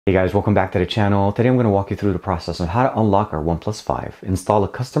Hey guys, welcome back to the channel. Today I'm going to walk you through the process of how to unlock our Oneplus 5, install a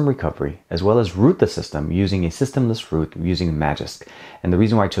custom recovery, as well as root the system using a systemless root using Magisk. And the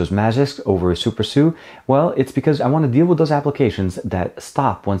reason why I chose Magisk over SuperSU, well, it's because I want to deal with those applications that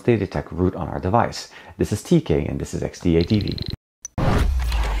stop once they detect root on our device. This is TK and this is XDA TV.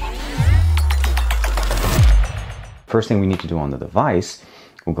 First thing we need to do on the device,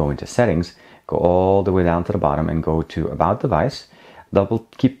 we'll go into settings, go all the way down to the bottom and go to About Device.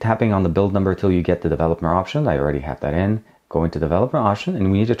 Keep tapping on the build number till you get the developer option. I already have that in. Go into developer option and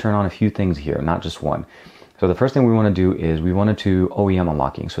we need to turn on a few things here, not just one. So the first thing we want to do is we want to do OEM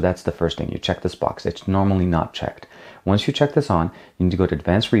unlocking. So that's the first thing. You check this box. It's normally not checked. Once you check this on, you need to go to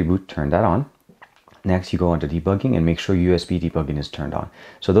advanced reboot, turn that on. Next, you go into debugging and make sure USB debugging is turned on.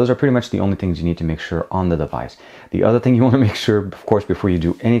 So those are pretty much the only things you need to make sure on the device. The other thing you want to make sure, of course, before you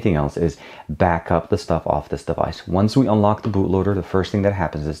do anything else is back up the stuff off this device. Once we unlock the bootloader, the first thing that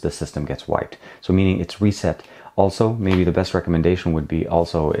happens is the system gets wiped. So meaning it's reset. Also, maybe the best recommendation would be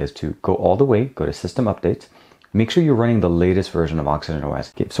is to go all the way, go to System Updates. Make sure you're running the latest version of Oxygen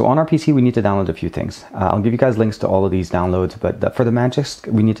OS. Okay, so on our PC, we need to download a few things. I'll give you guys links to all of these downloads, but for the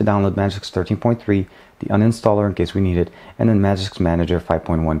Magisk, we need to download Magisk 13.3, the uninstaller in case we need it, and then Magisk Manager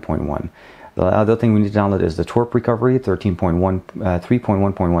 5.1.1. The other thing we need to download is the TWRP recovery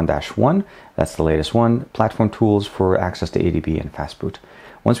 3.1.1-1. That's the latest one. Platform tools for access to Adb and Fastboot.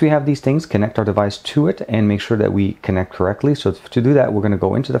 Once we have these things, connect our device to it and make sure that we connect correctly. So to do that, we're going to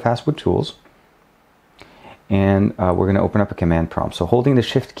go into the Fastboot tools. And we're going to open up a command prompt. So holding the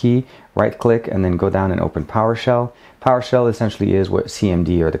shift key, right click, and then go down and open PowerShell. PowerShell essentially is what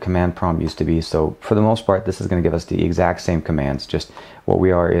CMD or the command prompt used to be. So for the most part, this is going to give us the exact same commands. Just what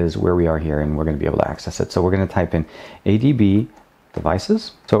we are is where we are here, and we're going to be able to access it. So we're going to type in Adb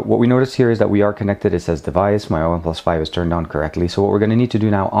Devices. So what we notice here is that we are connected. It says device. My Oneplus 5 is turned on correctly. So what we're going to need to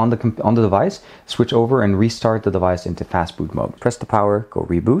do now on the device, switch over and restart the device into fast boot mode. Press the power, go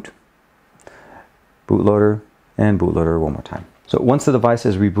reboot. Bootloader, and bootloader one more time. So once the device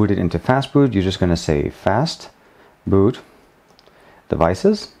is rebooted into fast boot, you're just going to say fast boot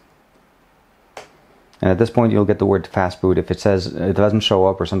devices. And at this point, you'll get the word fast boot. If it says it doesn't show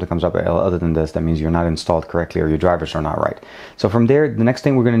up or something comes up other than this, that means you're not installed correctly or your drivers are not right. So from there, the next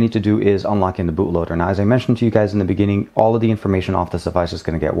thing we're going to need to do is unlocking the bootloader. Now, as I mentioned to you guys in the beginning, all of the information off this device is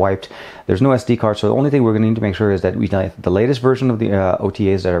going to get wiped. There's no SD card, so the only thing we're going to need to make sure is that we have the latest version of the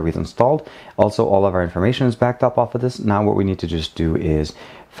OTAs that are installed. Also, all of our information is backed up off of this. Now, what we need to just do is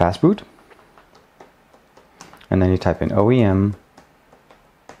fast boot, and then you type in OEM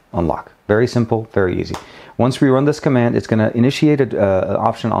unlock. Very simple, very easy. Once we run this command, it's going to initiate an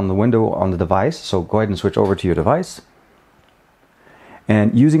option on the window on the device. So go ahead and switch over to your device.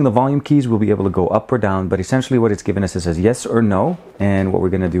 And using the volume keys, we'll be able to go up or down. But essentially what it's given us, it says yes or no. And what we're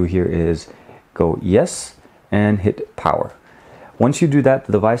going to do here is go yes and hit power. Once you do that,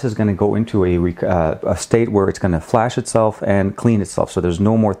 the device is going to go into a state where it's going to flash itself and clean itself. So there's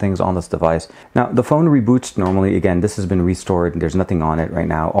no more things on this device. Now, the phone reboots normally. Again, this has been restored. There's nothing on it right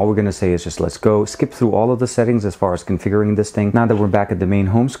now. All we're going to say is just let's go skip through all of the settings as far as configuring this thing. Now that we're back at the main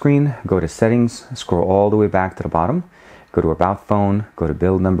home screen, go to settings, scroll all the way back to the bottom, go to about phone, go to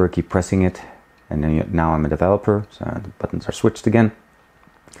build number, keep pressing it. And then now I'm a developer, so the buttons are switched again.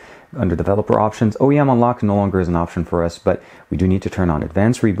 Under developer options, OEM unlock no longer is an option for us, but we do need to turn on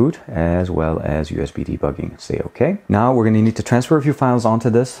advanced reboot as well as USB debugging. Say OK. Now we're going to need to transfer a few files onto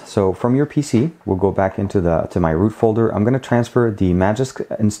this. So from your PC, we'll go back into my root folder. I'm going to transfer the Magisk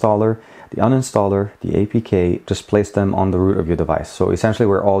installer, the uninstaller, the APK, just place them on the root of your device. So essentially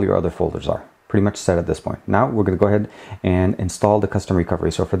where all your other folders are. Pretty much set at this point. Now we're going to go ahead and install the custom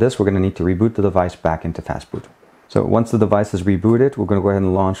recovery. So for this, we're going to need to reboot the device back into fast boot. So once the device is rebooted, we're going to go ahead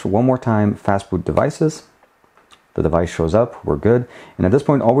and launch one more time Fastboot Devices. The device shows up, we're good. And at this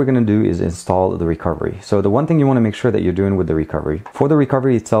point, all we're going to do is install the recovery. So the one thing you want to make sure that you're doing with the recovery, for the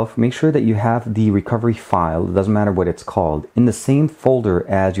recovery itself, make sure that you have the recovery file, it doesn't matter what it's called, in the same folder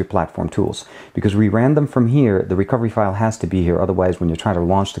as your platform tools. Because we ran them from here, the recovery file has to be here. Otherwise, when you're trying to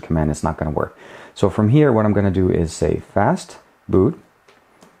launch the command, it's not going to work. So from here, what I'm going to do is say fast boot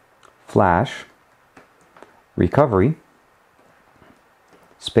flash recovery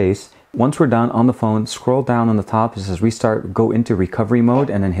space. Once we're done on the phone, scroll down on the top. It says restart, go into recovery mode,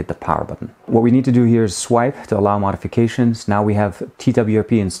 and then hit the power button. What we need to do here is swipe to allow modifications. Now we have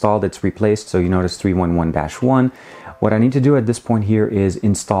TWRP installed, it's replaced. So you notice 311-1. What I need to do at this point here is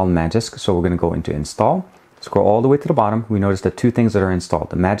install Magisk. So we're going to go into install, Scroll all the way to the bottom. We notice the two things that are installed,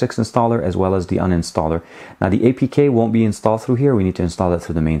 the Magisk installer as well as the uninstaller. Now the APK won't be installed through here. We need to install it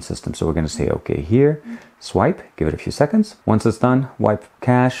through the main system. So we're going to say OK here, swipe, give it a few seconds. Once it's done, wipe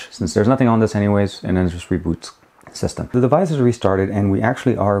cache, since there's nothing on this anyways, and then just reboots system. The device is restarted and we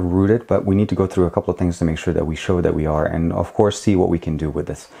actually are rooted, but we need to go through a couple of things to make sure that we show that we are, and of course see what we can do with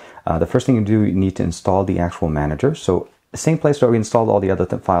this. The first thing you do, you need to install the actual manager. So the same place where we installed all the other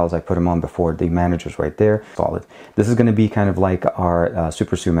files, I put them on before, the manager's right there, install it. This is going to be kind of like our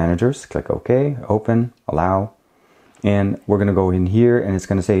SuperSU managers. Click OK, open, allow, and we're going to go in here and it's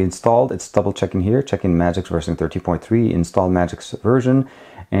going to say installed. It's double checking here, checking Magisk version 13.3, install Magisk version,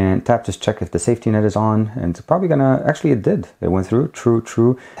 and tap just check if the safety net is on, and it's probably going to, actually it did. It went through,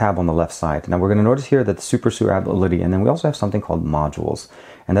 true, tab on the left side. Now we're going to notice here that the SuperSU ability, and then we also have something called modules.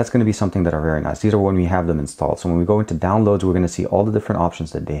 And that's going to be something that are very nice. These are when we have them installed. So when we go into downloads, we're going to see all the different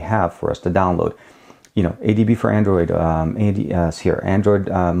options that they have for us to download. You know, ADB for Android, Android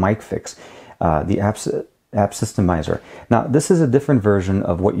mic fix, the app systemizer. Now, this is a different version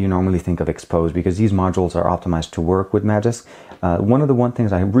of what you normally think of Expose, because these modules are optimized to work with Magisk. One of the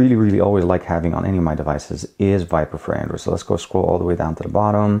things I really always like having on any of my devices is Viper for Android. So let's go scroll all the way down to the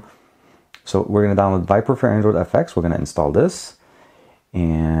bottom. So we're going to download Viper for Android FX. We're going to install this.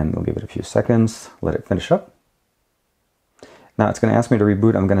 And we'll give it a few seconds, let it finish up. Now it's going to ask me to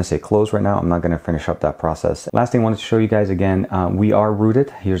reboot. I'm going to say close right now. I'm not going to finish up that process. Last thing I wanted to show you guys again, we are rooted.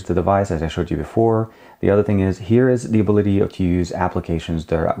 Here's the device as I showed you before. The other thing is, here is the ability to use applications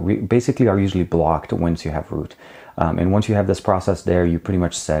that basically are usually blocked once you have root. And once you have this process there, you pretty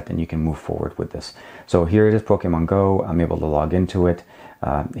much set and you can move forward with this. So here it is, Pokemon Go. I'm able to log into it.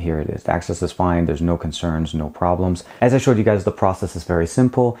 Here it is. The access is fine. There's no concerns, no problems. As I showed you guys, the process is very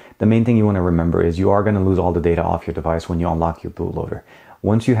simple. The main thing you want to remember is you are going to lose all the data off your device when you unlock your bootloader.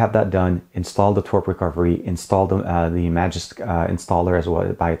 Once you have that done, install the TWRP recovery, install the Magisk installer as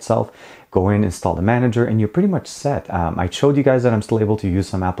well by itself, go in, install the manager, and you're pretty much set. I showed you guys that I'm still able to use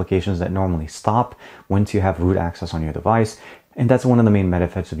some applications that normally stop once you have root access on your device. And that's one of the main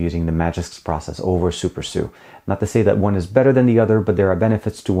benefits of using the Magisk process over SuperSU. Not to say that one is better than the other, but there are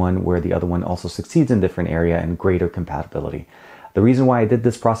benefits to one where the other one also succeeds in different area and greater compatibility. The reason why I did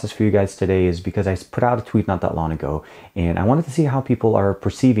this process for you guys today is because I put out a tweet not that long ago, and I wanted to see how people are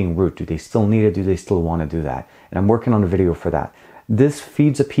perceiving root. Do they still need it? Do they still want to do that? And I'm working on a video for that. This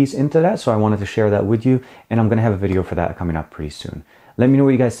feeds a piece into that, so I wanted to share that with you, and I'm going to have a video for that coming up pretty soon. Let me know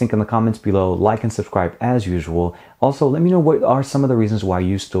what you guys think in the comments below. Like and subscribe as usual. Also, let me know what are some of the reasons why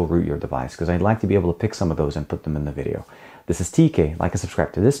you still root your device, because I'd like to be able to pick some of those and put them in the video. This is TK. Like and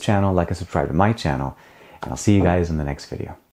subscribe to this channel, like and subscribe to my channel, and I'll see you guys in the next video.